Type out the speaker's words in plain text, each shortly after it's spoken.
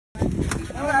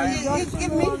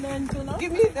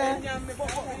Give me the.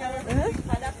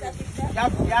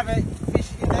 You have a fish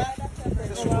in there?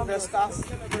 Just remove the scars.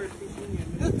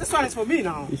 This one is for me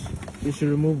now. You should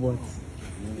remove what?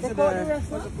 What's it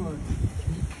called?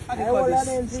 How do you call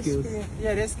this? Skills.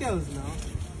 Yeah, they're scales now.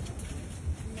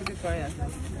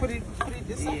 Put it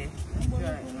this way.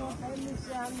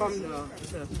 From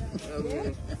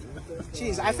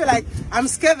jeez, I feel like I'm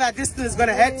scared that this thing is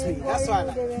gonna hurt me. That's why.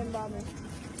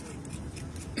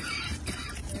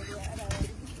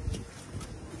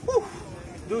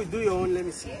 Do your own. Let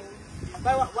me see.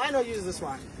 But why not use this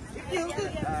one?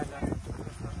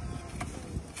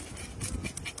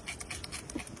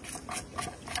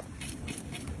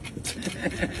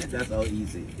 That's how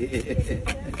easy.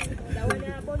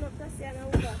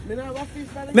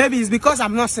 Maybe it's because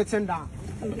I'm not sitting down.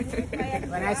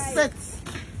 When I sit,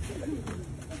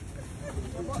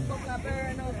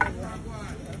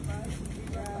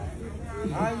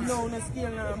 I know the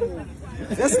scale now move.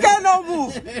 The scale no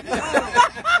move.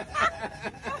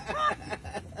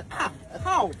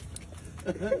 How?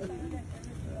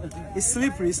 It's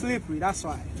slippery, that's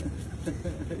why.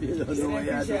 You don't know what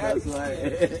you have to do, that's why.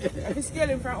 If you scale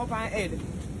him from up on head.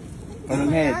 From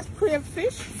the head? That's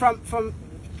crayfish. From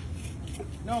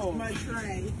No. My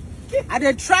try. I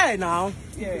did try now.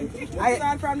 Yeah. I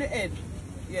start from the head.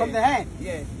 Yeah. From the head?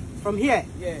 Yeah. From here?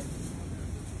 Yeah.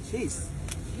 Jeez.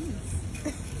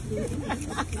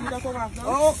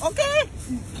 Oh, okay.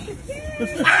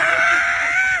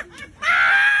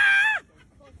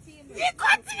 You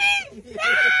got me!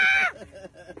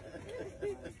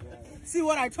 See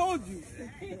what I told you?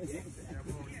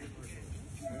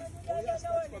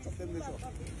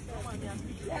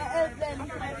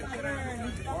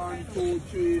 1, 2,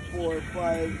 3, 4,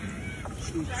 5,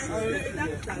 6, 7, 8,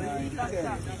 9, 10.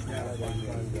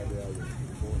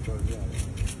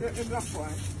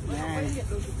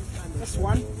 Just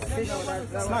one fish.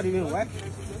 It's not even wet.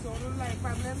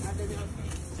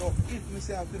 So if me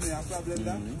say I have to make a problem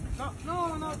then?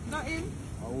 No, not him.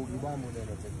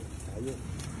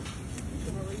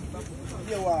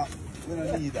 You what? We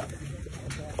don't need that.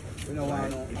 We don't want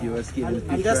no. If you were scared,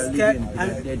 I'm just scared.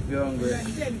 I'm dead for hungry.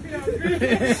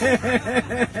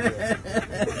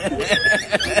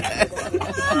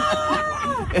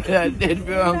 I'm dead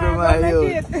for hungry, my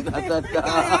youth.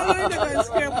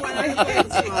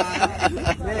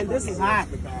 Man, this is hot.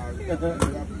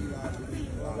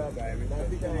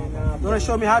 You want to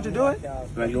show me how to do it?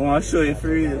 Like, you want to show you for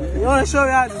real? You want to show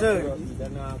me how to do it?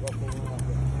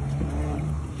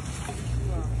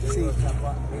 See,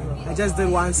 I just did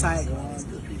one side.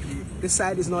 This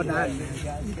side is not done.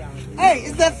 Hey,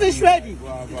 is the fish ready?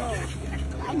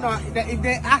 I'm not. If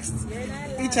they asked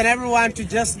each and everyone to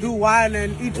just do one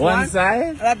and eat one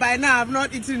side? By now I'm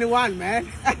not eating the one, man.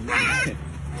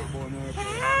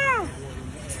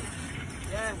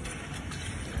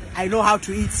 I know how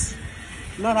to eat,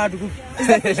 not how to cook. Is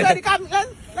the fish ready? Come, let's.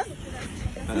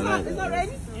 It's not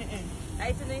ready.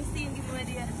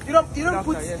 You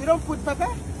don't put pepper.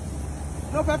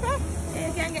 No pepper. Yeah,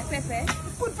 you can get pepper.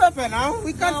 Put pepper now.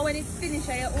 We can't. No, when it's finished,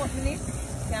 you open it.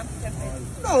 You can put pepper.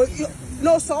 No,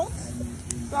 no salt.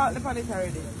 Salt, the pan is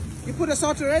already. You put the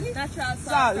salt already? Natural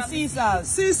salt. Salt, sea salt.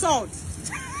 Sea salt.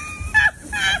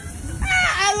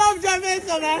 I love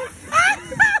Jamaica, man.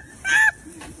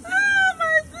 Oh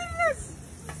my goodness.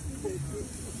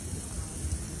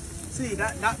 See,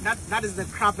 that is the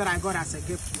crab that I got as a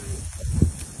gift, man.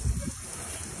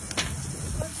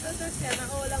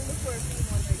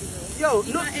 Yo,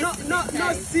 no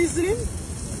seasoning.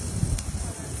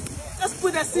 Just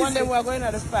put the seasoning. One day we're going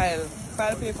to the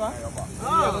file paper.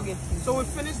 Oh, so we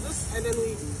finish this and then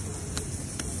we.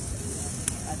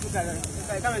 I think I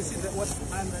come and see what's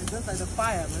just like the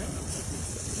fire, man.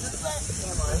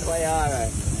 The fire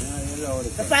alright.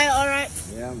 The fire alright?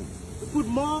 Yeah, man. We put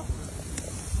more.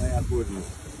 Fire good, man.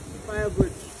 Fire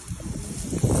good.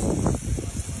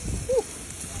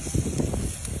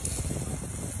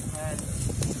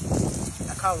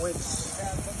 I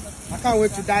can't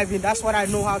wait to dive in. That's what I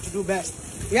know how to do best.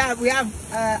 We have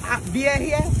beer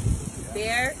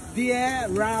here. Beer,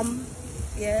 rum.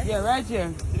 Yeah, right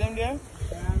here. See them there?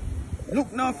 Yeah.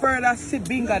 Look no further, sit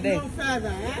bingo there. Look no further,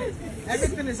 eh?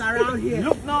 Everything is around here.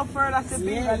 Look no further, sit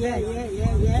bingo there.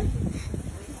 Yeah.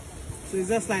 So it's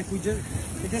just like we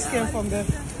just came from the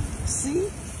sea.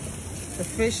 The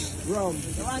fish, rum.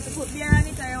 You want to put beer on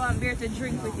it or you want beer to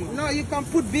drink with it? No, you can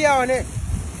put beer on it.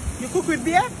 You cook with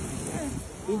beer?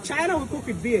 In China, we cook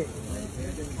with beer.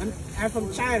 I'm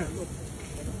from China.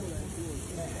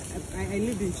 I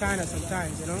lived in China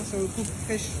sometimes, you know, so we cook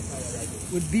fish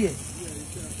with beer.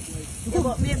 Yeah,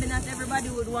 but maybe not everybody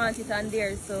would want it on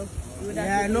there, so you would have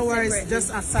Yeah, to do no it worries, separately.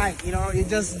 just aside, you know, you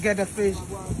just get the fish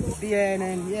there and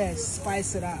then, yeah,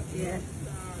 spice it up. Yeah.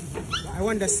 I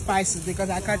want the spices because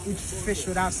I can't eat fish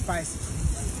without spices.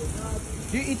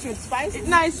 Do you eat with spice? It's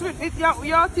nice with it.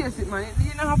 You taste it, man.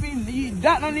 You don't have to,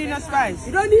 that don't need no spice.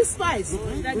 You don't need spice.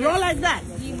 Like Roll like that.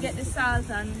 You get the salt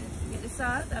and make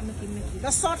it.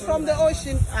 The salt from the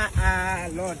ocean.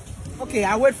 Lord. Okay,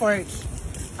 I'll wait for it.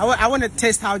 I want to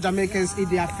taste how Jamaicans eat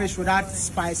their fish without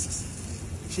spices.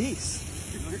 Jeez.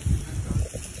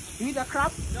 You eat a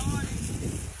crab?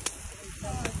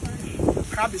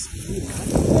 Crab is good,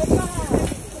 man.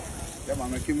 Yeah,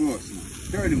 man, make him roast, man.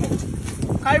 Turn him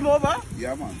up. Carry him over?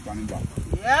 Yeah, man, turn him back.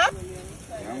 Yeah?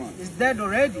 Yeah, man. It's dead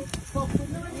already.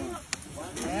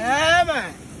 Yeah,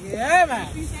 man. Yeah, man.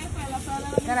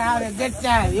 Gonna have a good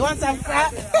time. You want some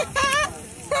crab? Look at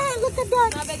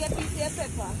that. Now beg a piece of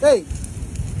pepper. Hey,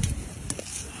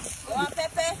 You want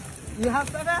pepper? you have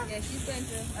pepper? Yeah, she's going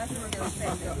to. I think we're going to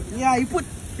spend it. Yeah,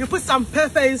 you put some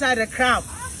pepper inside the crab.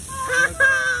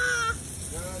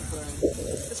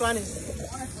 This one is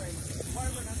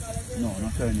No,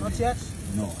 not turning. not yet.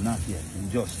 No, not yet. You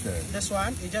just stir. This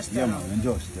one, you just Yeah, turn man, on. you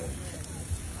just stir.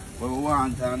 What we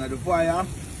want under the fire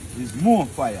is more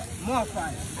fire. More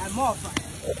fire and more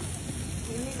fire.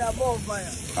 We need a more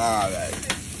fire. All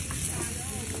right.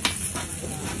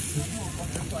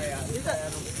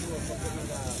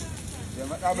 Yeah,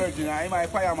 my virgin, I'm my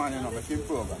fireman, you know, but keep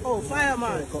program. Oh,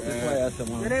 fireman. Yeah.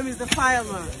 Your name is the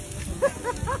fireman.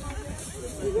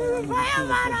 You're the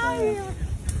fireman out here.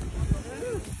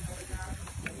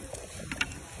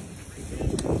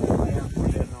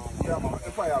 Yeah, man,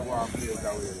 the fire go and blaze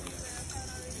that way.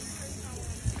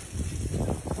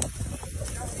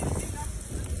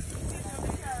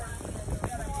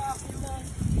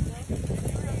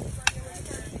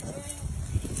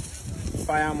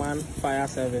 Fireman, fire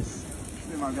service.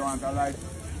 See, man, they want a light.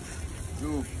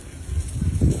 Do.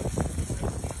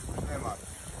 Hey, man,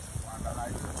 want a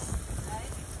light.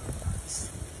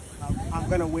 I'm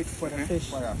gonna wait for the fish.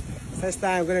 Fire. First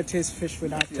time I'm gonna taste fish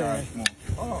without Yeah, smoke.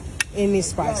 Oh, any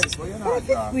spices. Well, you're But I not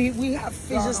think dark. we have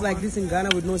fishes like this in Ghana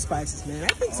with no spices, man. I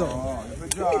think so. oh, if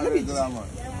it's dry, Let me regular, man.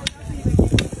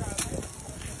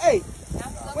 Hey,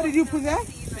 what did you put there?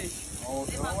 Oh,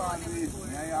 so what want to eat?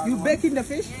 Yeah, You baking the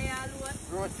fish?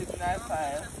 Roast it in a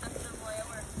fire.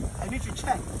 I need to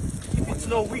check if it's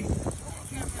no weed.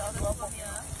 You have to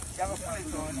put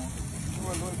it on. You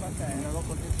will load my time. You will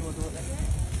put it on.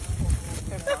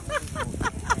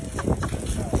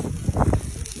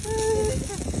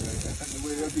 The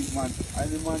way you think, man.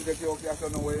 And the man get you up here, so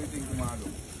know what you think, man.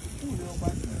 Do. You don't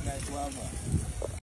pass it like whatever.